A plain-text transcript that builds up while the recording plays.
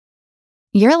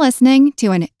You're listening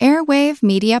to an Airwave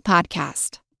Media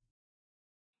Podcast.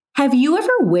 Have you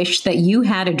ever wished that you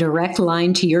had a direct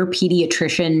line to your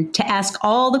pediatrician to ask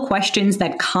all the questions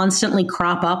that constantly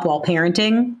crop up while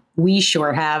parenting? We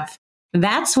sure have.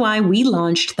 That's why we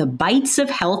launched the Bites of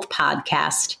Health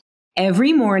podcast.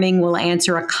 Every morning, we'll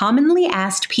answer a commonly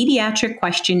asked pediatric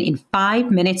question in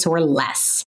 5 minutes or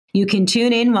less. You can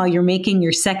tune in while you're making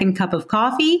your second cup of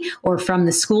coffee or from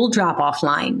the school drop-off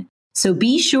line. So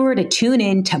be sure to tune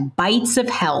in to Bites of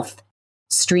Health,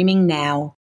 streaming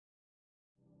now.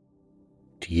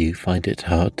 Do you find it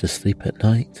hard to sleep at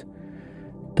night?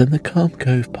 Then the Calm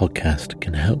Cove podcast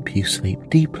can help you sleep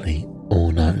deeply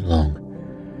all night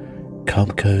long.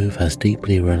 Calm Cove has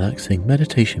deeply relaxing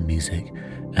meditation music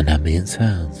and ambient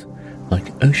sounds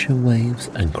like ocean waves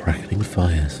and crackling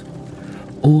fires.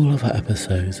 All of our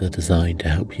episodes are designed to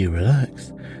help you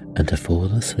relax and to fall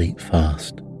asleep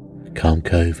fast. Calm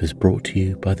Cove is brought to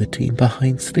you by the team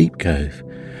behind Sleep Cove,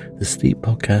 the sleep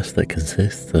podcast that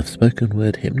consists of spoken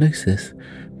word hypnosis,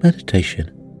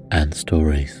 meditation, and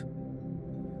stories.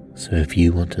 So if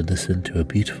you want to listen to a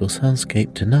beautiful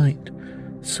soundscape tonight,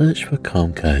 search for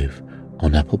Calm Cove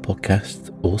on Apple Podcasts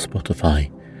or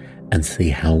Spotify and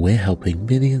see how we're helping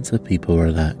millions of people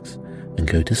relax and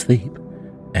go to sleep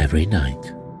every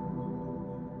night.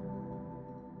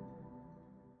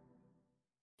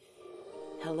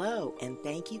 Hello, and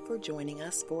thank you for joining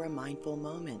us for a mindful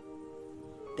moment.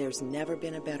 There's never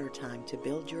been a better time to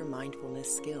build your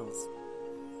mindfulness skills.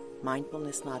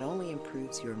 Mindfulness not only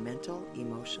improves your mental,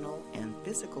 emotional, and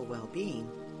physical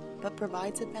well-being, but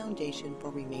provides a foundation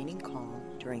for remaining calm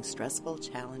during stressful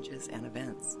challenges and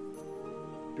events.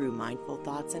 Through mindful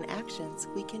thoughts and actions,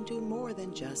 we can do more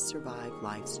than just survive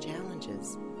life's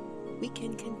challenges. We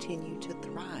can continue to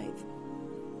thrive.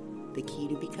 The key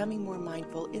to becoming more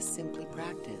mindful is simply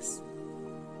practice.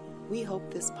 We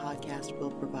hope this podcast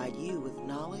will provide you with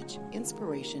knowledge,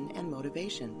 inspiration, and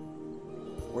motivation.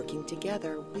 Working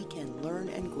together, we can learn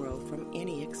and grow from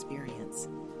any experience.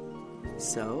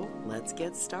 So, let's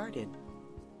get started.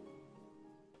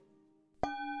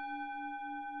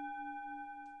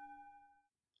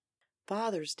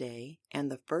 Father's Day and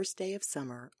the first day of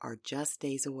summer are just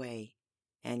days away,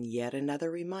 and yet another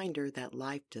reminder that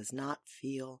life does not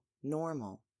feel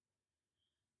normal.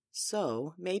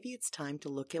 So, maybe it's time to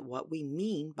look at what we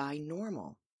mean by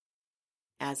normal.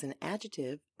 As an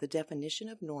adjective, the definition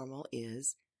of normal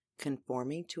is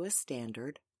conforming to a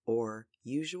standard or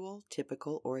usual,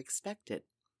 typical, or expected.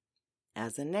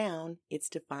 As a noun, it's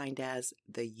defined as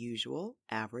the usual,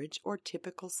 average, or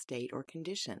typical state or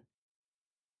condition.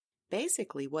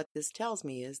 Basically, what this tells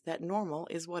me is that normal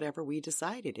is whatever we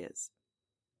decide it is.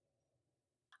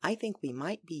 I think we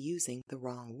might be using the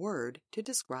wrong word to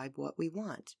describe what we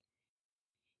want.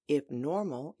 If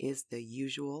normal is the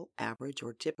usual, average,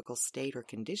 or typical state or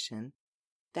condition,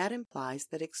 that implies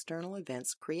that external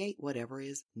events create whatever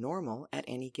is normal at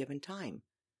any given time.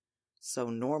 So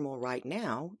normal right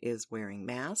now is wearing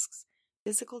masks,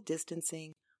 physical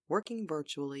distancing, working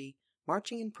virtually,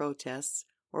 marching in protests,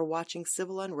 or watching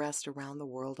civil unrest around the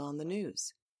world on the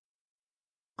news.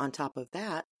 On top of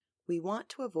that, we want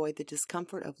to avoid the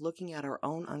discomfort of looking at our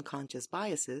own unconscious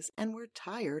biases, and we're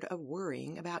tired of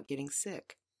worrying about getting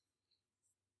sick.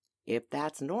 If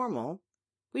that's normal,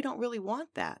 we don't really want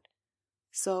that.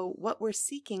 So what we're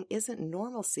seeking isn't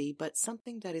normalcy, but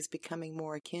something that is becoming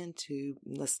more akin to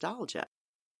nostalgia.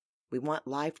 We want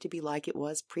life to be like it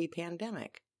was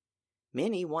pre-pandemic.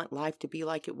 Many want life to be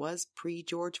like it was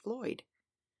pre-George Floyd.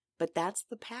 But that's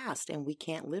the past, and we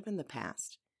can't live in the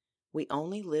past. We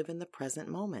only live in the present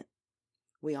moment.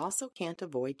 We also can't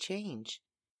avoid change.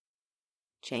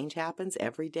 Change happens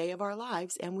every day of our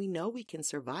lives, and we know we can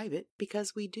survive it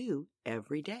because we do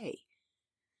every day.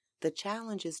 The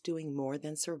challenge is doing more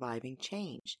than surviving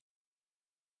change.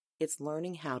 It's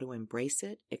learning how to embrace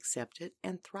it, accept it,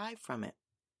 and thrive from it.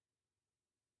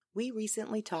 We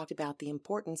recently talked about the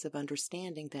importance of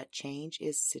understanding that change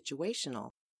is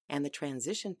situational, and the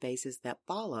transition phases that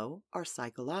follow are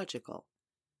psychological.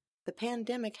 The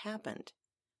pandemic happened.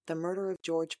 The murder of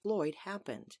George Floyd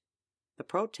happened. The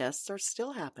protests are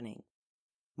still happening.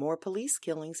 More police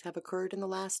killings have occurred in the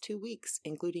last 2 weeks,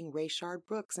 including Rayshard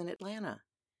Brooks in Atlanta.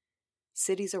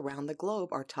 Cities around the globe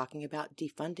are talking about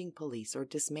defunding police or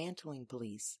dismantling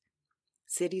police.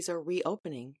 Cities are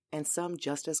reopening, and some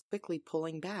just as quickly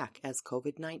pulling back as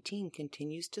COVID-19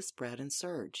 continues to spread and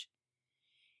surge.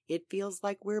 It feels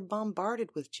like we're bombarded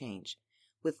with change,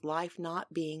 with life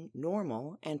not being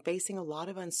normal and facing a lot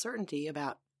of uncertainty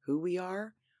about who we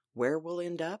are, where we'll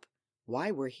end up,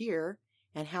 why we're here,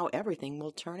 and how everything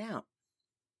will turn out.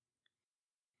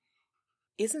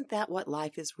 Isn't that what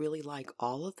life is really like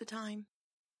all of the time?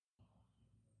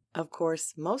 Of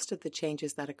course, most of the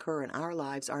changes that occur in our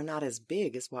lives are not as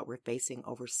big as what we're facing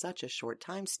over such a short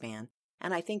time span,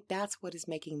 and I think that's what is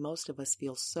making most of us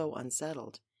feel so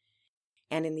unsettled.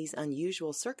 And in these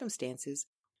unusual circumstances,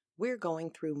 we're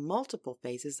going through multiple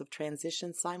phases of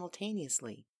transition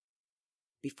simultaneously.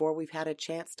 Before we've had a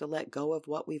chance to let go of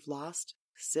what we've lost,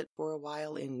 sit for a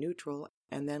while in neutral,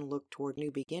 and then look toward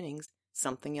new beginnings,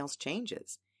 something else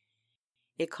changes.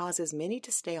 It causes many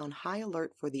to stay on high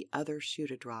alert for the other shoe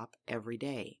to drop every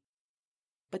day.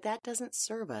 But that doesn't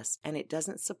serve us, and it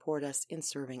doesn't support us in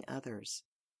serving others.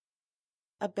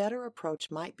 A better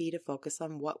approach might be to focus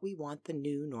on what we want the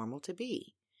new normal to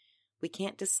be. We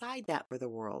can't decide that for the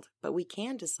world, but we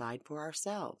can decide for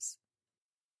ourselves.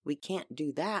 We can't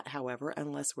do that, however,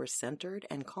 unless we're centered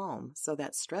and calm so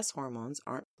that stress hormones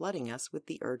aren't flooding us with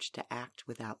the urge to act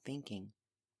without thinking.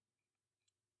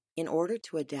 In order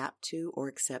to adapt to or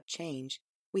accept change,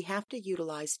 we have to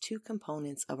utilize two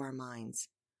components of our minds.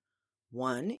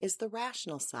 One is the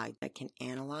rational side that can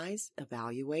analyze,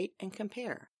 evaluate, and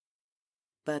compare.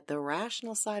 But the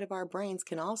rational side of our brains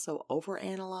can also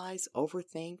overanalyze,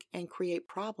 overthink, and create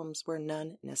problems where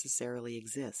none necessarily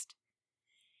exist.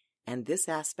 And this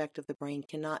aspect of the brain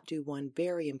cannot do one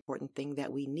very important thing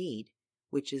that we need,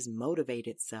 which is motivate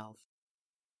itself.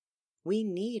 We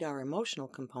need our emotional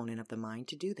component of the mind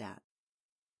to do that.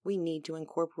 We need to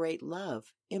incorporate love,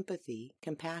 empathy,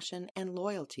 compassion, and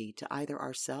loyalty to either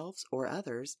ourselves or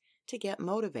others to get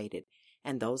motivated,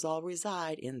 and those all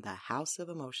reside in the house of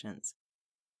emotions.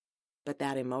 But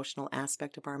that emotional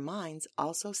aspect of our minds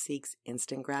also seeks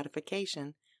instant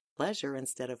gratification, pleasure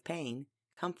instead of pain,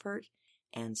 comfort,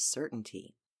 and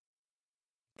certainty.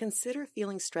 Consider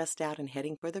feeling stressed out and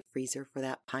heading for the freezer for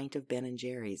that pint of Ben &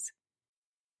 Jerry's.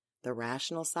 The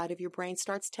rational side of your brain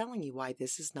starts telling you why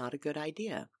this is not a good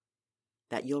idea,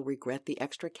 that you'll regret the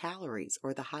extra calories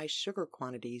or the high sugar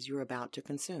quantities you're about to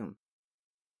consume.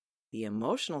 The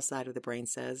emotional side of the brain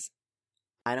says,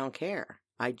 I don't care,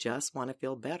 I just want to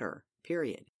feel better,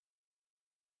 period.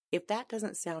 If that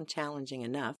doesn't sound challenging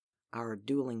enough, our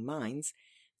dueling minds,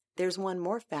 there's one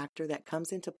more factor that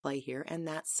comes into play here, and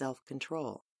that's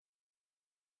self-control.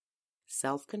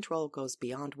 Self-control goes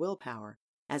beyond willpower,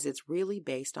 as it's really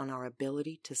based on our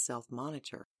ability to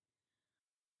self-monitor.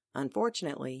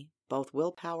 Unfortunately, both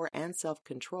willpower and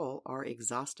self-control are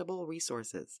exhaustible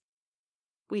resources.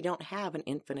 We don't have an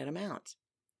infinite amount.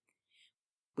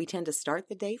 We tend to start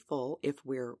the day full if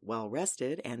we're well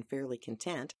rested and fairly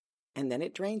content, and then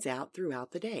it drains out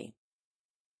throughout the day.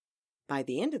 By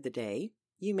the end of the day,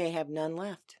 you may have none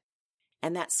left,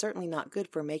 and that's certainly not good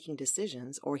for making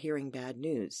decisions or hearing bad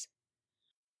news.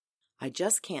 I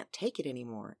just can't take it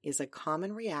anymore is a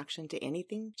common reaction to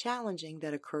anything challenging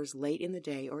that occurs late in the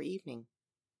day or evening.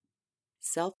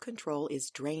 Self-control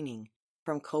is draining,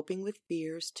 from coping with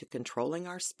fears to controlling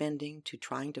our spending to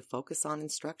trying to focus on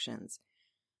instructions.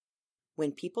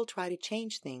 When people try to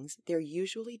change things, they're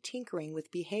usually tinkering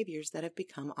with behaviors that have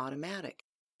become automatic,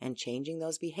 and changing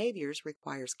those behaviors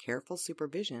requires careful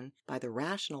supervision by the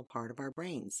rational part of our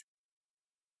brains.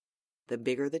 The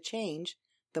bigger the change,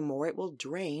 the more it will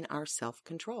drain our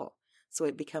self-control, so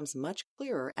it becomes much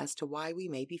clearer as to why we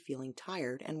may be feeling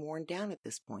tired and worn down at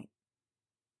this point.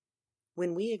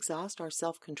 When we exhaust our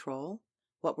self-control,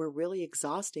 what we're really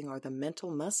exhausting are the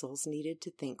mental muscles needed to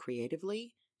think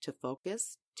creatively, to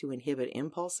focus, to inhibit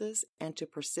impulses, and to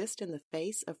persist in the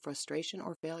face of frustration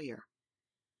or failure.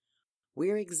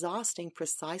 We're exhausting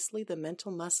precisely the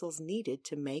mental muscles needed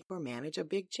to make or manage a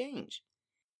big change.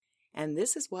 And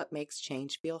this is what makes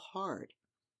change feel hard.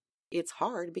 It's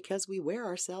hard because we wear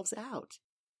ourselves out.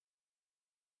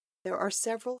 There are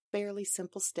several fairly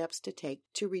simple steps to take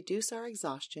to reduce our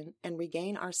exhaustion and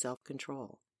regain our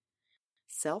self-control.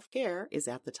 Self-care is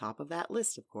at the top of that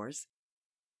list, of course.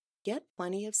 Get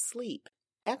plenty of sleep,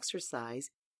 exercise,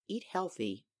 eat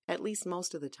healthy, at least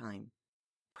most of the time.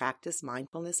 Practice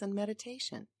mindfulness and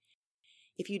meditation.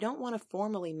 If you don't want to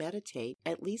formally meditate,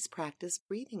 at least practice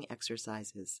breathing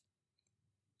exercises.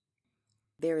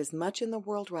 There is much in the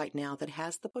world right now that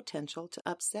has the potential to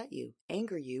upset you,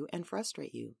 anger you, and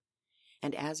frustrate you.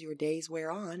 And as your days wear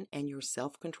on and your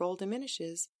self-control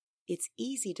diminishes, it's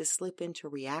easy to slip into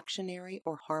reactionary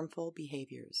or harmful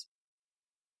behaviors.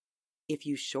 If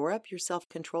you shore up your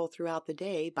self-control throughout the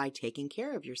day by taking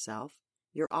care of yourself,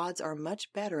 your odds are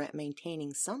much better at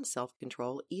maintaining some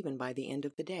self-control even by the end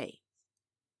of the day.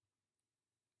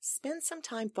 Spend some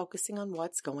time focusing on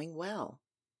what's going well.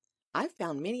 I've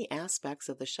found many aspects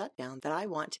of the shutdown that I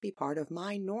want to be part of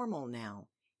my normal now,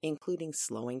 including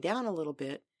slowing down a little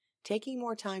bit, taking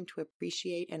more time to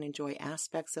appreciate and enjoy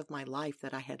aspects of my life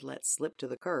that I had let slip to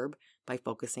the curb by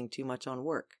focusing too much on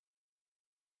work.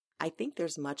 I think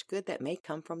there's much good that may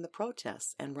come from the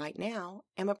protests, and right now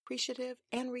am appreciative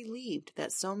and relieved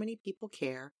that so many people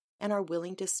care and are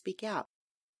willing to speak out,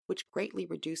 which greatly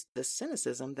reduced the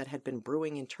cynicism that had been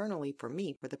brewing internally for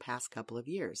me for the past couple of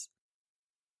years.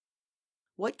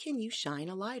 What can you shine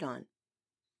a light on?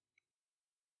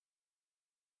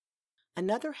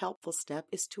 Another helpful step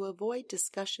is to avoid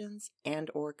discussions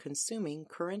and/or consuming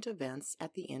current events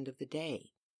at the end of the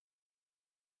day.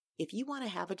 If you want to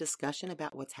have a discussion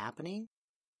about what's happening,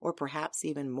 or perhaps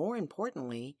even more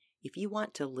importantly, if you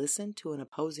want to listen to an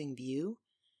opposing view,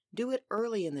 do it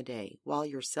early in the day while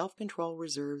your self-control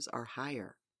reserves are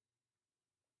higher.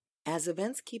 As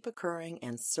events keep occurring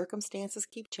and circumstances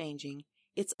keep changing,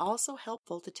 it's also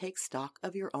helpful to take stock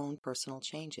of your own personal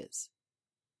changes.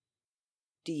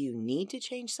 Do you need to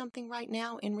change something right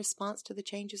now in response to the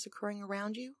changes occurring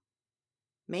around you?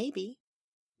 Maybe,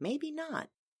 maybe not.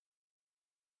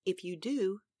 If you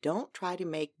do, don't try to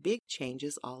make big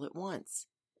changes all at once.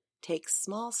 Take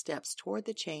small steps toward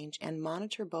the change and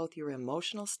monitor both your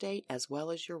emotional state as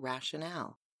well as your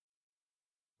rationale.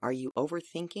 Are you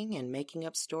overthinking and making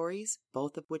up stories,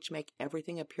 both of which make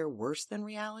everything appear worse than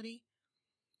reality?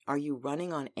 Are you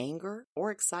running on anger or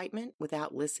excitement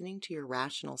without listening to your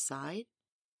rational side?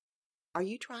 Are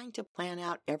you trying to plan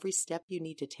out every step you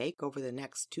need to take over the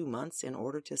next 2 months in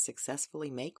order to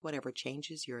successfully make whatever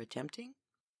changes you're attempting?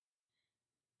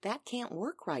 That can't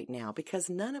work right now because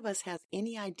none of us has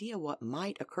any idea what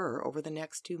might occur over the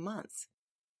next 2 months.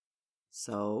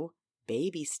 So,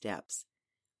 baby steps.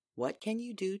 What can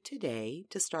you do today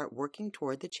to start working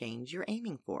toward the change you're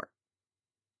aiming for?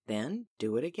 Then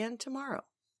do it again tomorrow.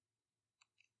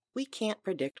 We can't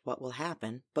predict what will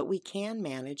happen, but we can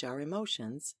manage our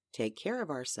emotions, take care of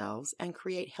ourselves, and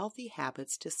create healthy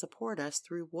habits to support us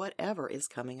through whatever is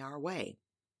coming our way.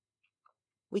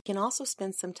 We can also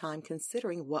spend some time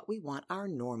considering what we want our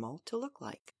normal to look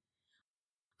like.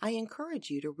 I encourage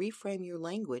you to reframe your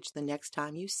language the next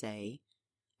time you say,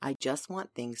 "I just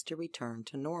want things to return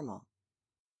to normal."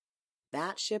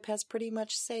 That ship has pretty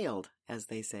much sailed, as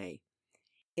they say.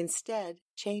 Instead,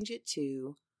 change it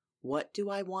to, "What do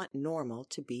I want normal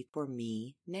to be for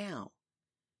me now?"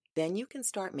 Then you can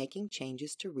start making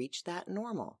changes to reach that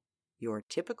normal, your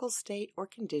typical state or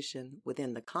condition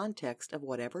within the context of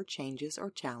whatever changes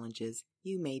or challenges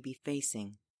you may be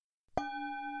facing.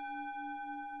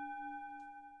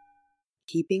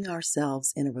 Keeping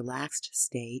ourselves in a relaxed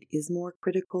state is more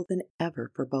critical than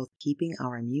ever for both keeping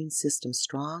our immune system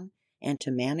strong and to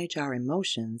manage our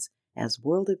emotions as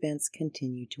world events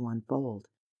continue to unfold.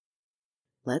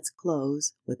 Let's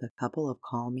close with a couple of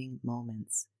calming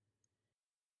moments.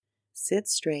 Sit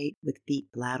straight with feet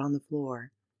flat on the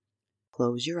floor.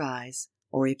 Close your eyes,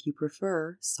 or if you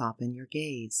prefer, soften your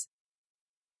gaze.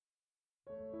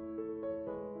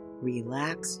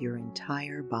 Relax your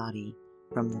entire body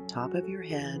from the top of your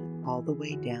head all the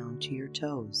way down to your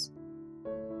toes.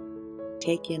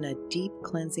 Take in a deep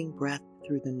cleansing breath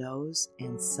through the nose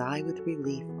and sigh with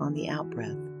relief on the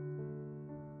out-breath.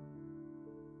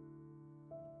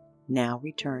 Now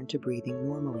return to breathing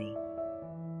normally.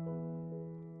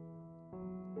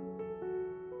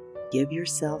 Give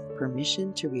yourself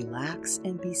permission to relax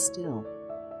and be still.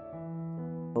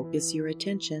 Focus your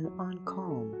attention on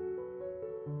calm.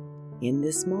 In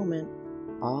this moment,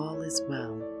 all is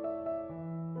well.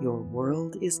 Your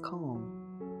world is calm.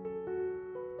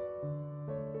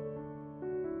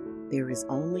 There is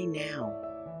only now.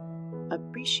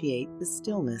 Appreciate the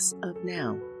stillness of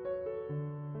now.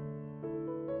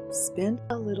 Spend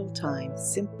a little time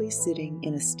simply sitting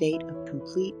in a state of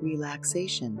complete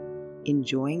relaxation,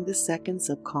 enjoying the seconds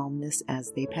of calmness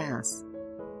as they pass.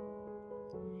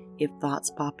 If thoughts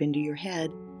pop into your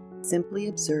head, simply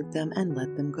observe them and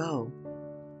let them go.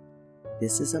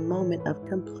 This is a moment of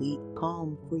complete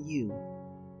calm for you.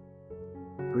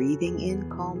 Breathing in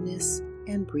calmness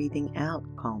and breathing out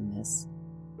calmness.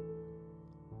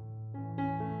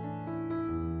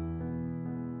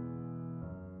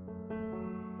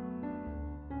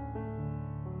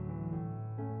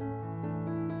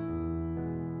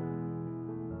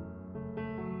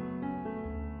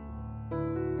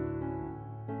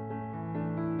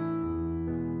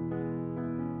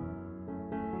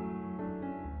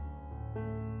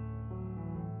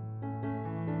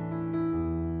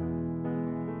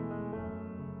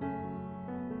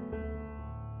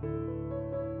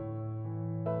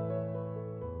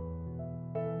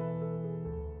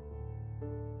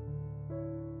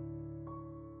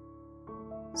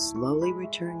 Slowly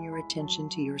return your attention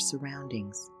to your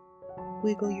surroundings.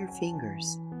 Wiggle your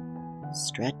fingers.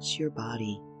 Stretch your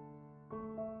body.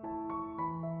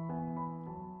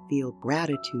 Feel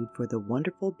gratitude for the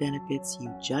wonderful benefits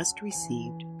you just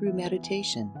received through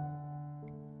meditation.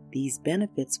 These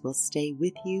benefits will stay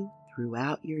with you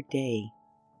throughout your day.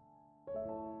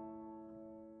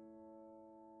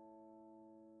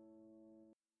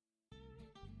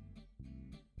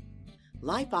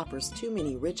 Life offers too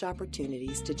many rich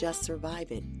opportunities to just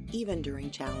survive it, even during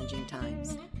challenging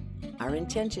times. Our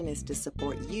intention is to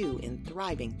support you in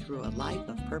thriving through a life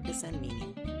of purpose and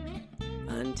meaning.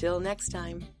 Until next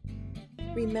time,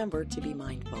 remember to be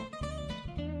mindful.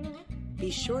 Be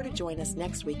sure to join us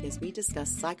next week as we discuss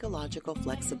psychological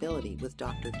flexibility with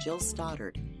Dr. Jill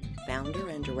Stoddard, founder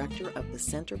and director of the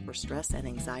Center for Stress and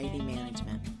Anxiety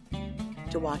Management.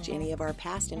 To watch any of our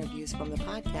past interviews from the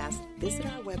podcast, visit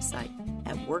our website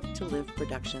at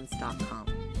worktoliveproductions.com.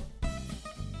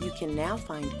 You can now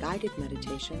find guided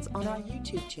meditations on our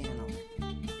YouTube channel.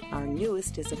 Our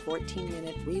newest is a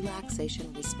 14-minute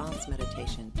relaxation response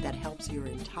meditation that helps your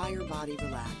entire body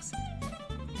relax.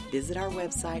 Visit our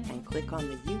website and click on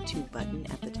the YouTube button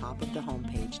at the top of the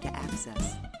homepage to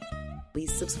access.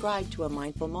 Please subscribe to A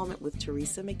Mindful Moment with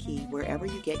Teresa McKee wherever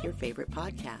you get your favorite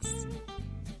podcasts.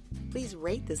 Please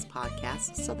rate this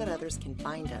podcast so that others can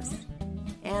find us.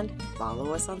 And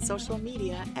follow us on social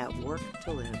media at Work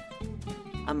to Live.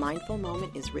 A Mindful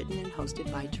Moment is written and hosted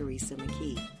by Teresa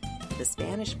McKee. The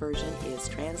Spanish version is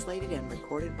translated and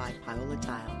recorded by Paola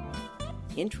Tile.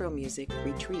 Intro music,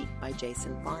 Retreat by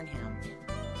Jason Farnham.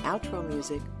 Outro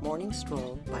music, Morning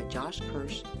Stroll by Josh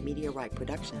Kirsch, Media Right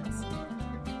Productions.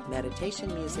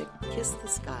 Meditation music, Kiss the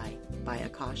Sky by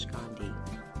Akash Gandhi.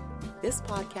 This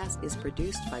podcast is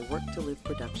produced by Work to Live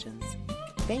Productions.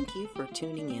 Thank you for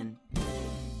tuning in.